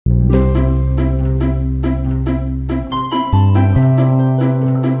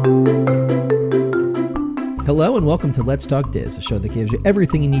and welcome to Let's Talk Diz, a show that gives you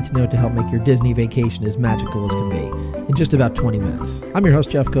everything you need to know to help make your Disney vacation as magical as can be in just about 20 minutes. I'm your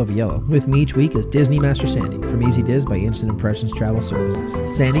host, Jeff Coviello. With me each week is Disney Master Sandy from Easy Diz by Instant Impressions Travel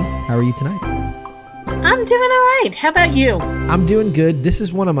Services. Sandy, how are you tonight? I'm doing all right. How about you? I'm doing good. This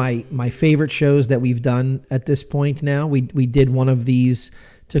is one of my favorite shows that we've done at this point now. We did one of these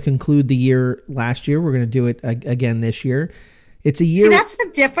to conclude the year last year. We're going to do it again this year. It's a year. See, that's the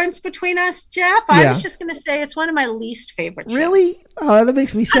difference between us, Jeff. I was just going to say it's one of my least favorite shows. Really? Oh, that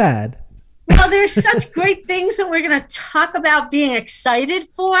makes me sad. Well, there's such great things that we're going to talk about being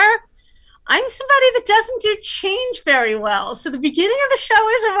excited for. I'm somebody that doesn't do change very well. So the beginning of the show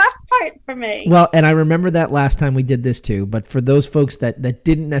is a rough part for me. Well, and I remember that last time we did this too. But for those folks that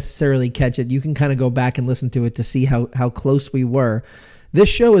didn't necessarily catch it, you can kind of go back and listen to it to see how close we were. This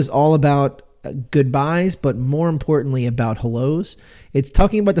show is all about goodbyes, but more importantly about hellos. It's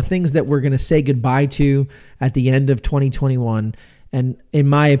talking about the things that we're going to say goodbye to at the end of 2021. And in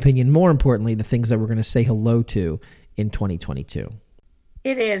my opinion, more importantly, the things that we're going to say hello to in 2022.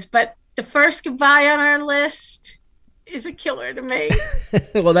 It is, but the first goodbye on our list is a killer to me.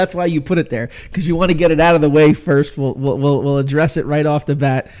 Well, that's why you put it there, because you want to get it out of the way first. We'll address it right off the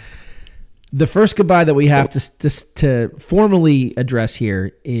bat. The first goodbye that we have to formally address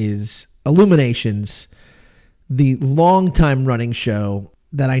here is Illuminations, the long-time running show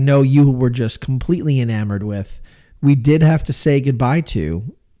that I know you were just completely enamored with. We did have to say goodbye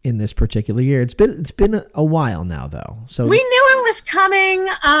to in this particular year. It's been a while now, though. So we knew it was coming.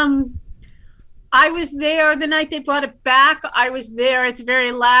 I was there the night they brought it back. I was there its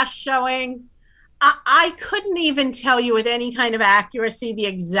very last showing. I couldn't even tell you with any kind of accuracy the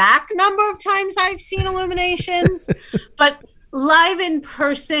exact number of times I've seen Illuminations, but live in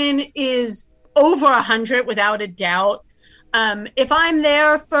person is over 100 without a doubt. If I'm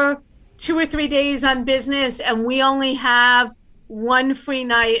there for 2 or 3 days on business and we only have one free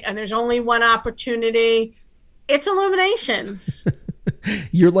night and there's only one opportunity, it's Illuminations.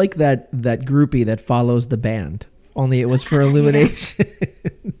 You're like that groupie that follows the band, only it was for Illuminations.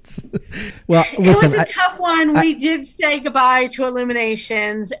 Well, listen, it was a tough one. We did say goodbye to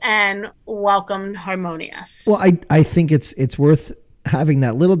Illuminations and welcomed Harmonious. Well, I think it's worth having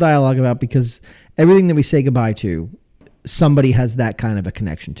that little dialogue about, because everything that we say goodbye to, somebody has that kind of a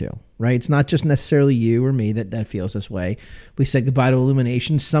connection to, right? It's not just necessarily you or me that feels this way. We said goodbye to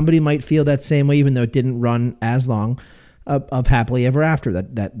Illuminations. Somebody might feel that same way, even though it didn't run as long, of Happily Ever After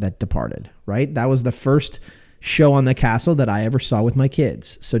that departed, right? That was the first show on the castle that I ever saw with my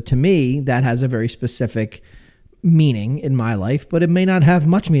kids. So to me, that has a very specific meaning in my life, but it may not have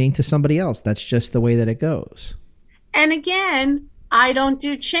much meaning to somebody else. That's just the way that it goes. And again, I don't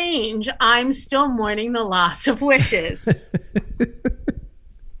do change. I'm still mourning the loss of Wishes.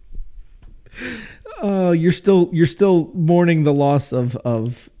 Oh, you're still mourning the loss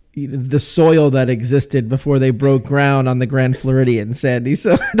of the soil that existed before they broke ground on the Grand Floridian, Sandy.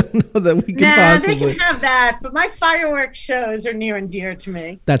 So I don't know that we can possibly. They can have that, but my fireworks shows are near and dear to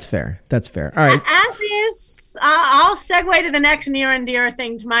me. That's fair. All right. As is, I'll segue to the next near and dear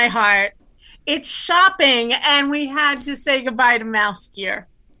thing to my heart. It's shopping, and we had to say goodbye to Mouse Gear.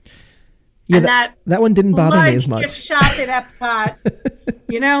 Yeah, and that one didn't bother me as much. Gift shop at Epcot.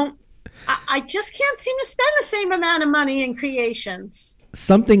 I just can't seem to spend the same amount of money in creations.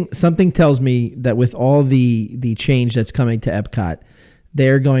 Something tells me that with all the change that's coming to Epcot,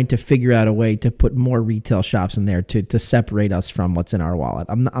 they're going to figure out a way to put more retail shops in there to separate us from what's in our wallet.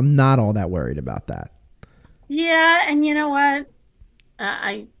 I'm not all that worried about that. Yeah, and you know what?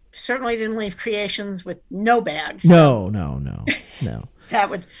 I certainly didn't leave creations with no bags. No. That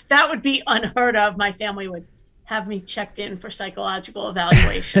would be unheard of. My family would have me checked in for psychological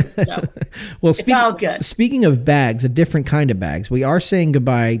evaluation. So well, it's all good. Speaking of bags, a different kind of bags, we are saying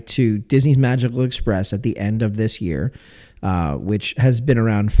goodbye to Disney's Magical Express at the end of this year, which has been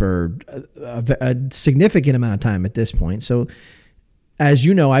around for a significant amount of time at this point. So as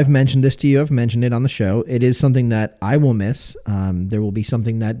you know, I've mentioned this to you. I've mentioned it on the show. It is something that I will miss. There will be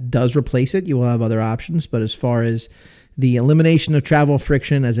something that does replace it. You will have other options. But as far as the elimination of travel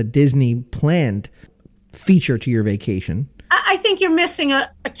friction as a Disney planned feature to your vacation, I think you're missing a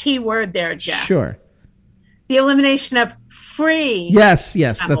key word there, Jeff. Sure. The elimination of free. Yes,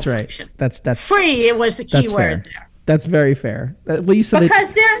 that's right. Friction. That's free. It was the key word there. That's very fair. Well, you said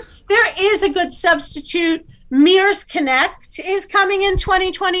because there is a good substitute. Mears Connect is coming in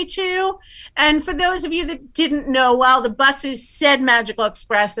 2022. And for those of you that didn't know, while the buses said Magical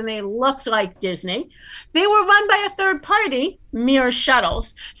Express and they looked like Disney, they were run by a third party, Mears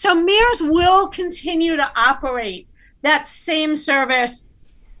Shuttles. So Mears will continue to operate that same service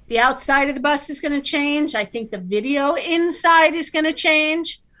The outside of the bus is going to change. I think the video inside is going to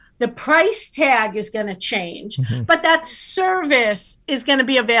change. The price tag is going to change. But that service is going to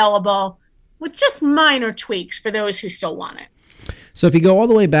be available with just minor tweaks for those who still want it. So if you go all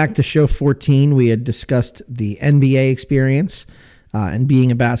the way back to show 14, we had discussed the NBA experience. And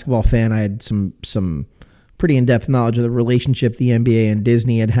being a basketball fan, I had some pretty in-depth knowledge of the relationship the NBA and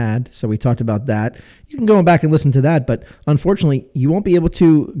Disney had. So we talked about that. You can go back and listen to that, but unfortunately, you won't be able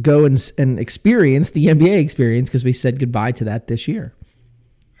to go and experience the NBA experience because we said goodbye to that this year.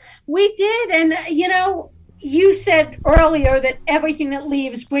 We did, and you said earlier that everything that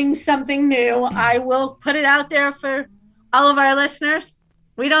leaves brings something new. I will put it out there for all of our listeners.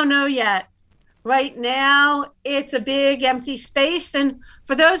 We don't know yet. Right now, it's a big empty space, and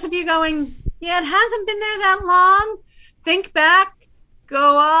for those of you going, yeah, it hasn't been there that long. Think back,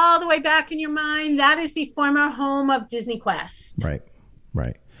 go all the way back in your mind. That is the former home of Disney Quest.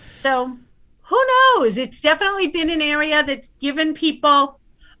 Right. So who knows? It's definitely been an area that's given people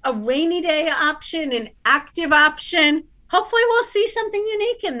a rainy day option, an active option. Hopefully we'll see something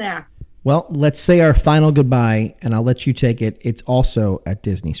unique in there. Well, let's say our final goodbye, and I'll let you take it. It's also at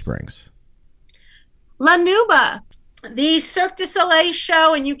Disney Springs. La Nouba, the Cirque du Soleil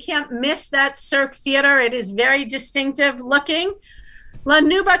show, and you can't miss that Cirque Theater. It is very distinctive looking. La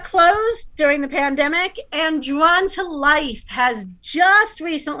Nouba closed during the pandemic, and Drawn to Life has just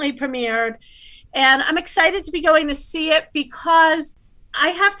recently premiered. And I'm excited to be going to see it because I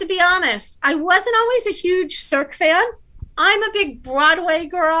have to be honest, I wasn't always a huge Cirque fan. I'm a big Broadway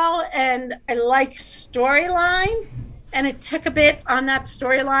girl, and I like storyline. And it took a bit on that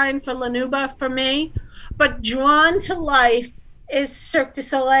storyline for La Nouba for me. But Drawn to Life is Cirque du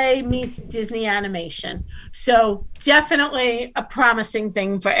Soleil meets Disney animation. So definitely a promising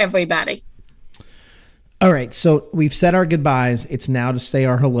thing for everybody. All right, so we've said our goodbyes. It's now to say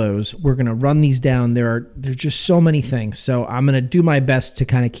our hellos. We're going to run these down. There's just so many things. So I'm going to do my best to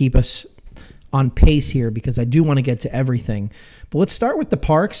kind of keep us on pace here because I do want to get to everything. But let's start with the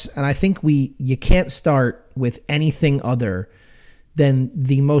parks, and I think you can't start with anything other than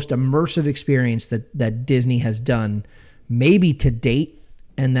the most immersive experience that Disney has done, maybe to date,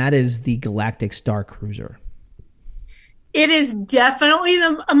 and that is the Galactic Star Cruiser. It is definitely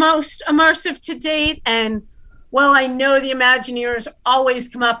the most immersive to date, and well, I know the Imagineers always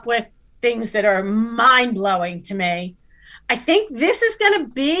come up with things that are mind-blowing to me. I think this is going to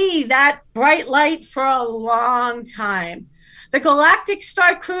be that bright light for a long time. The Galactic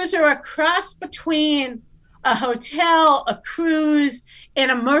Star Cruiser, a cross between a hotel, a cruise, an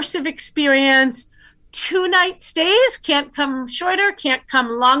immersive experience, 2-night stays, can't come shorter, can't come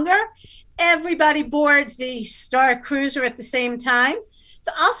longer. Everybody boards the Star Cruiser at the same time. It's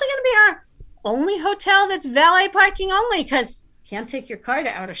also going to be our only hotel that's valet parking only because you can't take your car to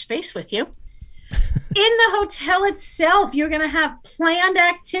outer space with you. In the hotel itself, you're going to have planned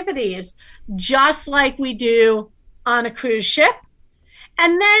activities just like we do on a cruise ship.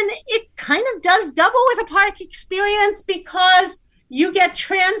 And then it kind of does double with a park experience because you get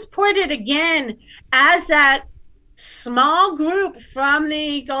transported again as that small group from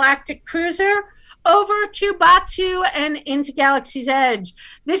the Galactic Cruiser over to Batuu and into Galaxy's Edge.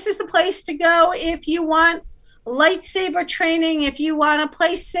 This is the place to go if you want lightsaber training, if you want to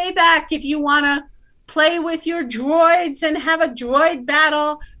play Sabak, if you want to play with your droids and have a droid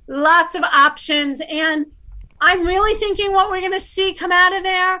battle. Lots of options. And I'm really thinking what we're going to see come out of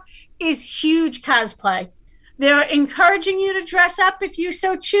there is huge cosplay. They're encouraging you to dress up if you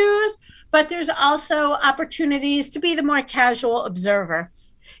so choose, but there's also opportunities to be the more casual observer.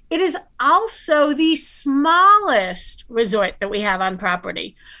 It is also the smallest resort that we have on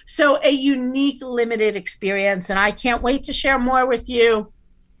property. So a unique, limited experience, and I can't wait to share more with you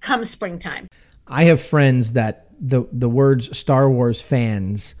come springtime. I have friends that the words Star Wars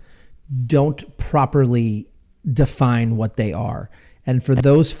fans don't properly define what they are. And for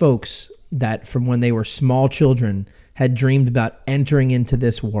those folks that from when they were small children had dreamed about entering into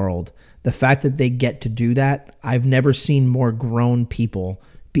this world, the fact that they get to do that, I've never seen more grown people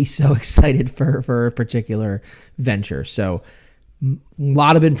be so excited for a particular venture. So a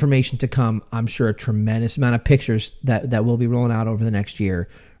lot of information to come. I'm sure a tremendous amount of pictures that will be rolling out over the next year.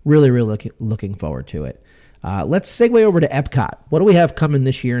 Really looking forward to it. Let's segue over to Epcot. What do we have coming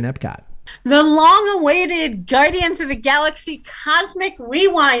this year in Epcot? The long-awaited Guardians of the Galaxy Cosmic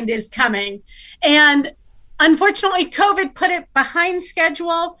Rewind is coming. And unfortunately, COVID put it behind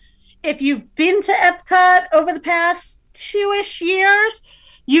schedule. If you've been to Epcot over the past 2-ish years,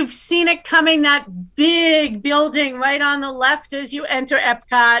 you've seen it coming, that big building right on the left as you enter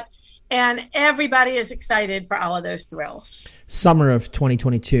Epcot. And everybody is excited for all of those thrills. Summer of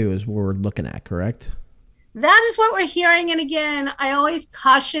 2022 is what we're looking at, correct? That is what we're hearing. And again, I always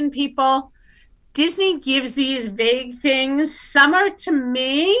caution people, Disney gives these vague things. Summer to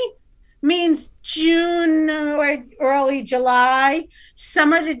me means June or early July.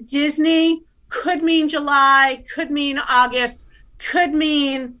 Summer to Disney could mean July, could mean August, could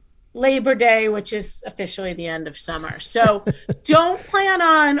mean Labor Day, which is officially the end of summer. So don't plan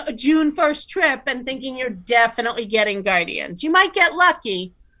on a June 1st trip and thinking you're definitely getting Guardians. You might get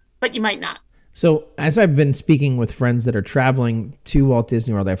lucky, but you might not. So as I've been speaking with friends that are traveling to Walt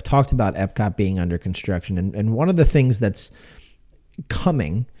Disney World, I've talked about Epcot being under construction. And one of the things that's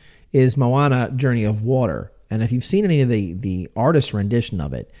coming is Moana Journey of Water. And if you've seen any of the artist rendition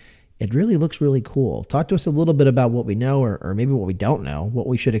of it, it really looks really cool. Talk to us a little bit about what we know or maybe what we don't know, what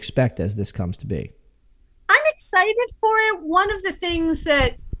we should expect as this comes to be. I'm excited for it. One of the things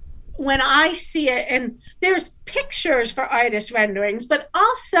that when I see it, and there's pictures for artist renderings, but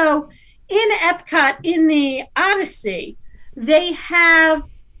also in Epcot, in the Odyssey, they have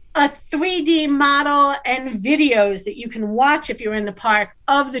a 3D model and videos that you can watch if you're in the park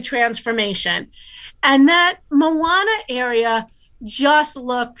of the transformation. And that Moana area just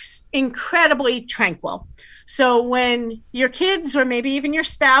looks incredibly tranquil. So when your kids or maybe even your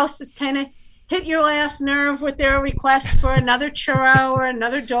spouse is kind of hit your last nerve with their request for another churro or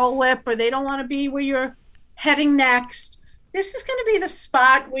another Dole Whip, or they don't want to be where you're heading next, this is going to be the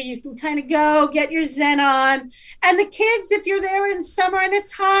spot where you can kind of go get your Zen on. And the kids, if you're there in summer and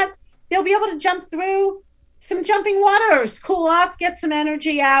it's hot, they'll be able to jump through some jumping waters, cool off, get some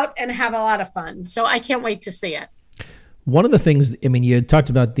energy out, and have a lot of fun. So I can't wait to see it. One of the things, I mean, you had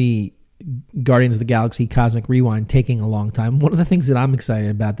talked about the Guardians of the Galaxy Cosmic Rewind taking a long time. One of the things that I'm excited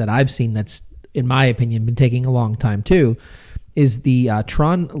about that I've seen that's, in my opinion, been taking a long time too, is the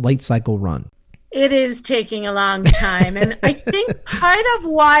Tron Light Cycle Run. It is taking a long time. And I think part of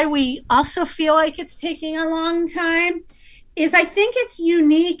why we also feel like it's taking a long time is I think it's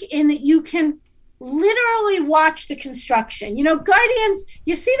unique in that you can literally watch the construction. You know, Guardians,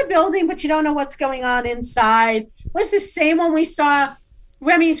 you see the building, but you don't know what's going on inside. It was the same when we saw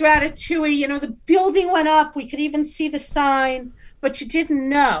Remy's Ratatouille. You know, the building went up. We could even see the sign, but you didn't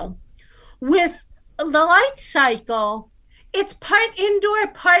know. With the light cycle, it's part indoor,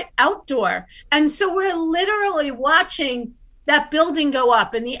 part outdoor. And so we're literally watching that building go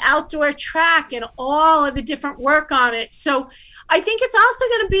up and the outdoor track and all of the different work on it. So I think it's also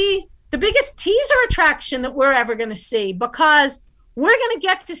going to be the biggest teaser attraction that we're ever going to see, because we're going to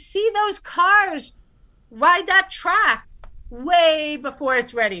get to see those cars ride that track way before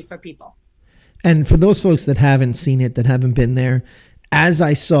it's ready for people. And for those folks that haven't seen it, that haven't been there, as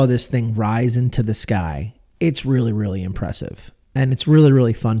I saw this thing rise into the sky, it's really, really impressive. And it's really,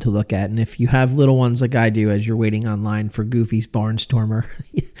 really fun to look at. And if you have little ones like I do, as you're waiting online for Goofy's Barnstormer,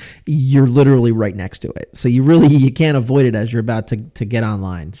 you're literally right next to it. So you can't avoid it as you're about to get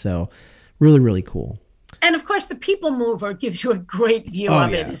online. So really, really cool. And of course, the People Mover gives you a great view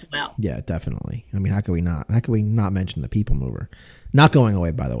of it as well. Yeah, definitely. I mean, how could we not mention the People Mover? Not going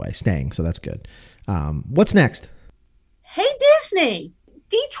away, by the way, staying. So that's good. What's next? Hey, Disney.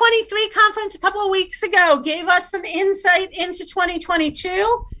 D23 conference a couple of weeks ago gave us some insight into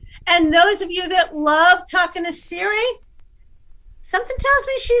 2022. And those of you that love talking to Siri, something tells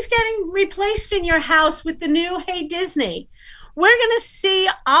me she's getting replaced in your house with the new Hey Disney. We're going to see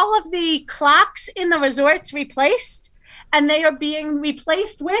all of the clocks in the resorts replaced, and they are being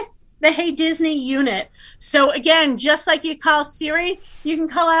replaced with the Hey Disney unit. So again, just like you call Siri, you can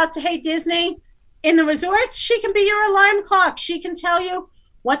call out to Hey Disney. In the resorts, she can be your alarm clock. She can tell you,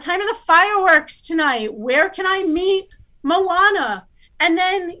 what time are the fireworks tonight? Where can I meet Moana? And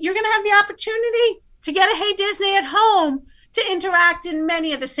then you're going to have the opportunity to get a Hey Disney at home to interact in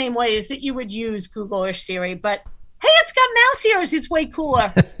many of the same ways that you would use Google or Siri. But hey, it's got mouse ears. It's way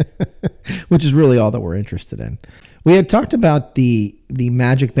cooler. Which is really all that we're interested in. We had talked about the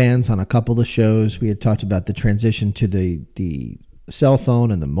Magic Bands on a couple of shows. We had talked about the transition to the cell phone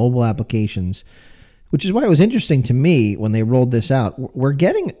and the mobile applications, which is why it was interesting to me when they rolled this out. We're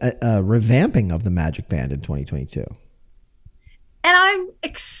getting a revamping of the Magic Band in 2022. And I'm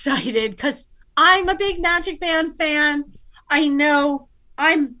excited because I'm a big Magic Band fan. I know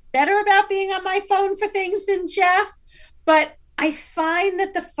I'm better about being on my phone for things than Jeff, but I find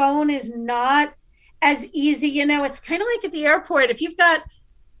that the phone is not as easy. You know, it's kind of like at the airport. If you've got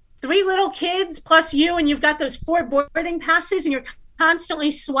 3 little kids plus you and you've got those 4 boarding passes and you're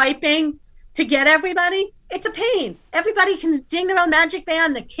constantly swiping to get everybody, it's a pain. Everybody can ding their own Magic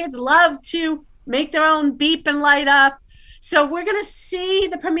Band. The kids love to make their own beep and light up. So we're going to see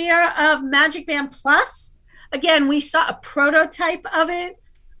the premiere of Magic Band Plus. Again, we saw a prototype of it,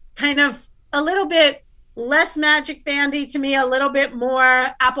 kind of a little bit less Magic Bandy to me, a little bit more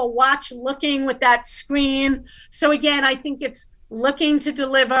Apple Watch looking with that screen. So again, I think it's looking to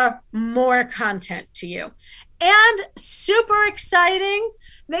deliver more content to you. And super exciting,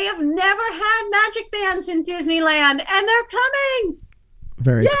 they have never had Magic Bands in Disneyland, and they're coming.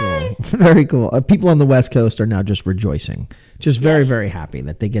 Very Yay! Cool. Very cool. People on the West Coast are now just rejoicing. Just very, very happy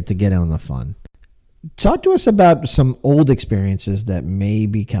that they get to get in on the fun. Talk to us about some old experiences that may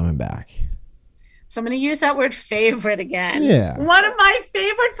be coming back. So I'm going to use that word favorite again. Yeah. One of my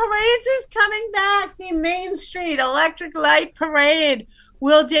favorite parades is coming back. The Main Street Electric Light Parade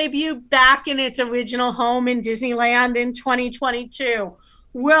will debut back in its original home in Disneyland in 2022.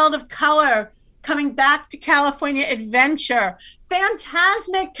 World of Color coming back to California Adventure.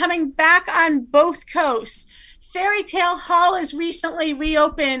 Fantasmic coming back on both coasts. Fairy Tale Hall is recently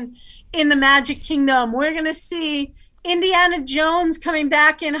reopened in the Magic Kingdom. We're going to see Indiana Jones coming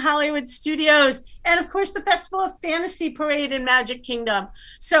back in Hollywood Studios. And of course, the Festival of Fantasy Parade in Magic Kingdom.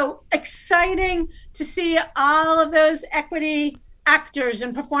 So exciting to see all of those equity actors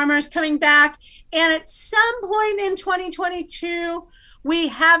and performers coming back. And at some point in 2022, we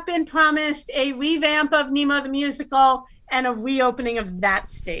have been promised a revamp of Nemo the Musical and a reopening of that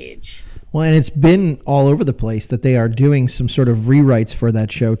stage. Well, and it's been all over the place that they are doing some sort of rewrites for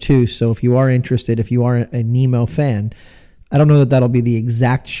that show, too. So if you are interested, if you are a Nemo fan, I don't know that that'll be the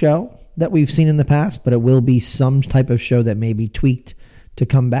exact show that we've seen in the past, but it will be some type of show that may be tweaked to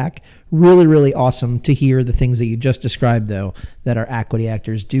come back. Really, really awesome to hear the things that you just described, though, that our equity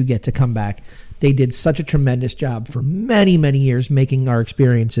actors do get to come back. They did such a tremendous job for many, many years making our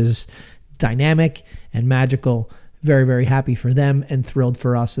experiences dynamic and magical. Very, very happy for them and thrilled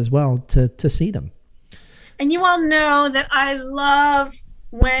for us as well to see them. And you all know that I love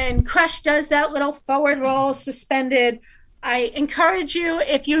when Crush does that little forward roll suspended. I encourage you,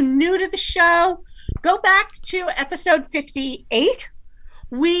 if you're new to the show, go back to episode 58.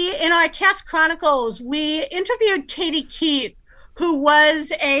 In our Cast Chronicles, we interviewed Katie Keith, who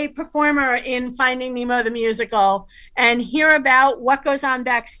was a performer in Finding Nemo the Musical, and hear about what goes on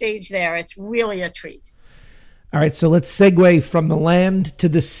backstage there. It's really a treat. All right, so let's segue from the land to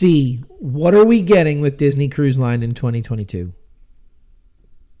the sea. What are we getting with Disney Cruise Line in 2022?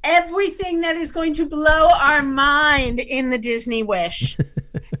 Everything that is going to blow our mind in the Disney Wish.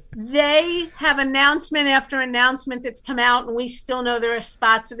 They have announcement after announcement that's come out, and we still know there are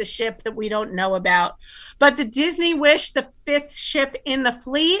spots of the ship that we don't know about. But the Disney Wish, the 5th ship in the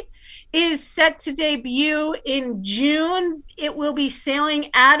fleet, is set to debut in June. It will be sailing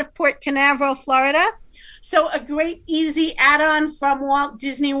out of Port Canaveral, Florida. So a great, easy add-on from Walt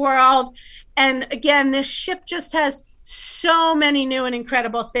Disney World. And again, this ship just has so many new and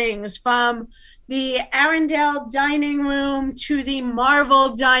incredible things, from the Arendelle dining room to the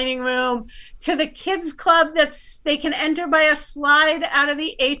Marvel dining room to the kids club they can enter by a slide out of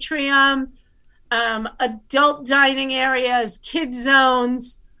the atrium, adult dining areas, kids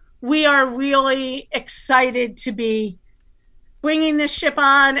zones. We are really excited to be bringing this ship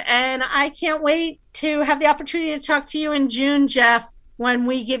on, and I can't wait to have the opportunity to talk to you in June, Jeff, when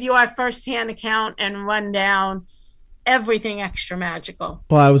we give you our firsthand account and run down everything extra magical.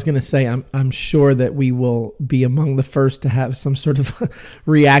 Well, I was going to say, I'm sure that we will be among the first to have some sort of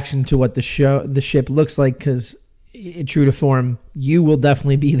reaction to what the ship looks like, because true to form, you will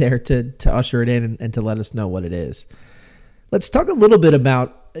definitely be there to usher it in and to let us know what it is. Let's talk a little bit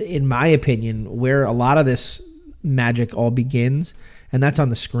about, in my opinion, where a lot of this magic all begins, and that's on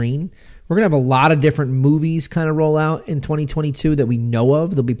the screen. We're going to have a lot of different movies kind of roll out in 2022 that we know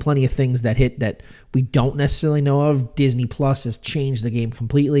of. There'll be plenty of things that hit that we don't necessarily know of. Disney Plus has changed the game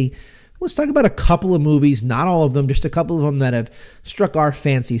completely. Let's talk about a couple of movies, not all of them, just a couple of them that have struck our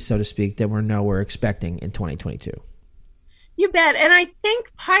fancy, so to speak, that we're expecting in 2022. You bet. And I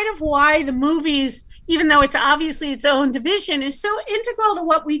think part of why the movies, even though it's obviously its own division, is so integral to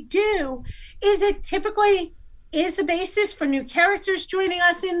what we do, is it typically is the basis for new characters joining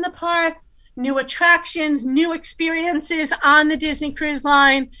us in the park, new attractions, new experiences on the Disney Cruise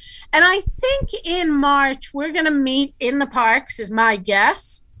Line. And I think in March, we're going to meet in the parks, is my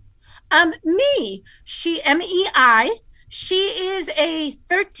guess. Mei. M-E-I. She is a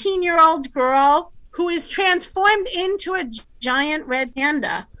 13-year-old girl who is transformed into a giant red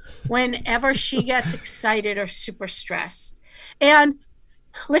panda whenever she gets excited or super stressed. And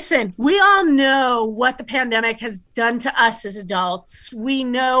listen, we all know what the pandemic has done to us as adults. We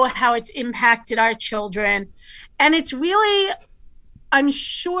know how it's impacted our children. And it's really I'm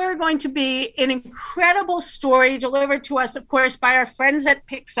sure going to be an incredible story delivered to us, of course, by our friends at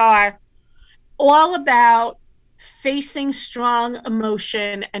Pixar, all about facing strong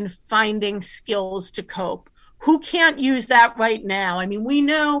emotion and finding skills to cope. Who can't use that right now? I mean, we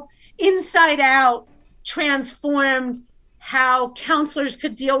know Inside Out transformed how counselors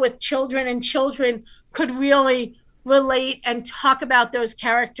could deal with children, and children could really relate and talk about those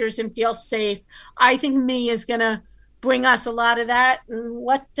characters and feel safe. I think Me is going to bring us a lot of that. And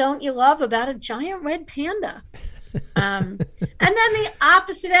what don't you love about a giant red panda? And then the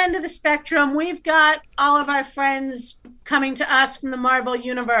opposite end of the spectrum, we've got all of our friends coming to us from the Marvel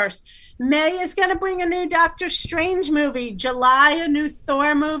Universe. May is going to bring a new Doctor Strange movie, July a new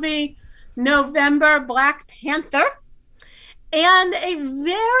Thor movie, November Black Panther, and a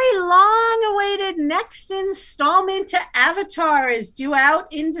very long-awaited next installment to Avatar is due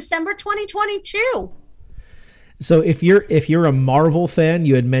out in December 2022. So if you're a Marvel fan,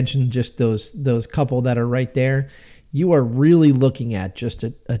 you had mentioned just those couple that are right there. You are really looking at just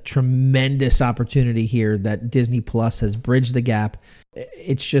a tremendous opportunity here that Disney Plus has bridged the gap.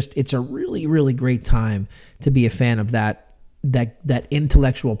 It's a really, really great time to be a fan of that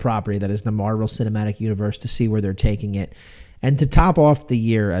intellectual property that is the Marvel Cinematic Universe, to see where they're taking it. And to top off the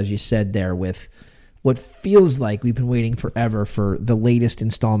year, as you said there, with what feels like we've been waiting forever for the latest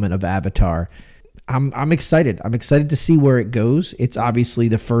installment of Avatar. I'm excited. I'm excited to see where it goes. It's obviously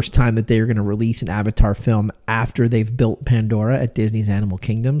the first time that they're going to release an Avatar film after they've built Pandora at Disney's Animal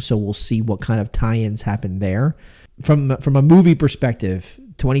Kingdom. So we'll see what kind of tie-ins happen there. From a movie perspective,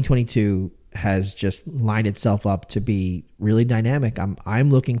 2022 has just lined itself up to be really dynamic. I'm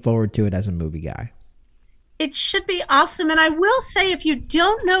looking forward to it as a movie guy. It should be awesome. And I will say, if you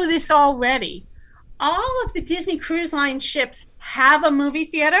don't know this already, all of the Disney Cruise Line ships have a movie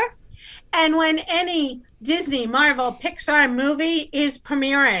theater. And when any Disney, Marvel, Pixar movie is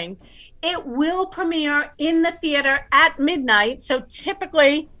premiering, it will premiere in the theater at midnight. So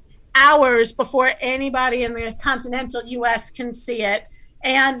typically hours before anybody in the continental U.S. can see it.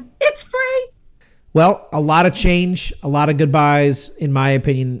 And it's free. Well, a lot of change, a lot of goodbyes, in my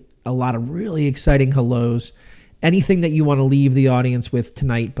opinion, a lot of really exciting hellos. Anything that you want to leave the audience with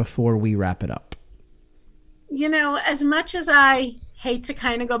tonight before we wrap it up? You know, as much as I hate to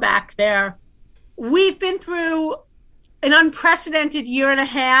kind of go back there, we've been through an unprecedented year and a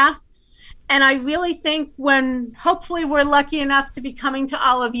half. And I really think when hopefully we're lucky enough to be coming to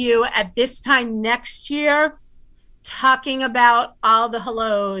all of you at this time next year, talking about all the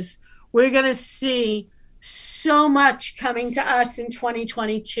hellos, we're going to see so much coming to us in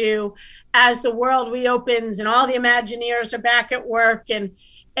 2022 as the world reopens and all the Imagineers are back at work and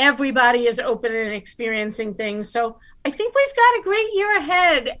everybody is open and experiencing things. So I think we've got a great year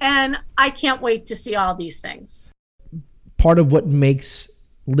ahead, and I can't wait to see all these things. Part of what makes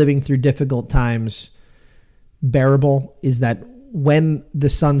living through difficult times bearable is that when the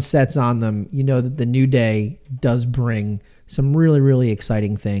sun sets on them, you know that the new day does bring some really, really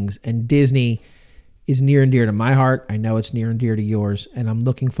exciting things. And Disney is near and dear to my heart. I know it's near and dear to yours. And I'm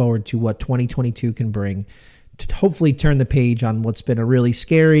looking forward to what 2022 can bring to hopefully turn the page on what's been a really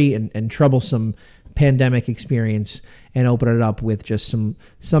scary and troublesome pandemic experience and open it up with just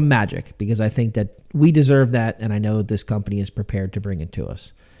some magic, because I think that we deserve that. And I know this company is prepared to bring it to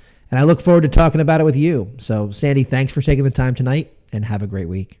us. And I look forward to talking about it with you. So, Sandy, thanks for taking the time tonight, and have a great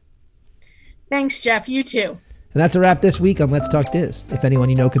week. Thanks, Jeff. You too. And that's a wrap this week on Let's Talk Diz. If anyone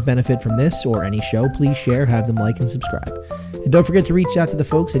you know could benefit from this or any show, please share, have them like, and subscribe. And don't forget to reach out to the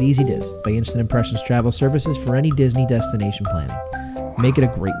folks at Easy Diz by Instant Impressions Travel Services for any Disney destination planning. Make it a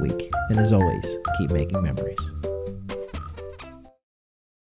great week. And as always, keep making memories.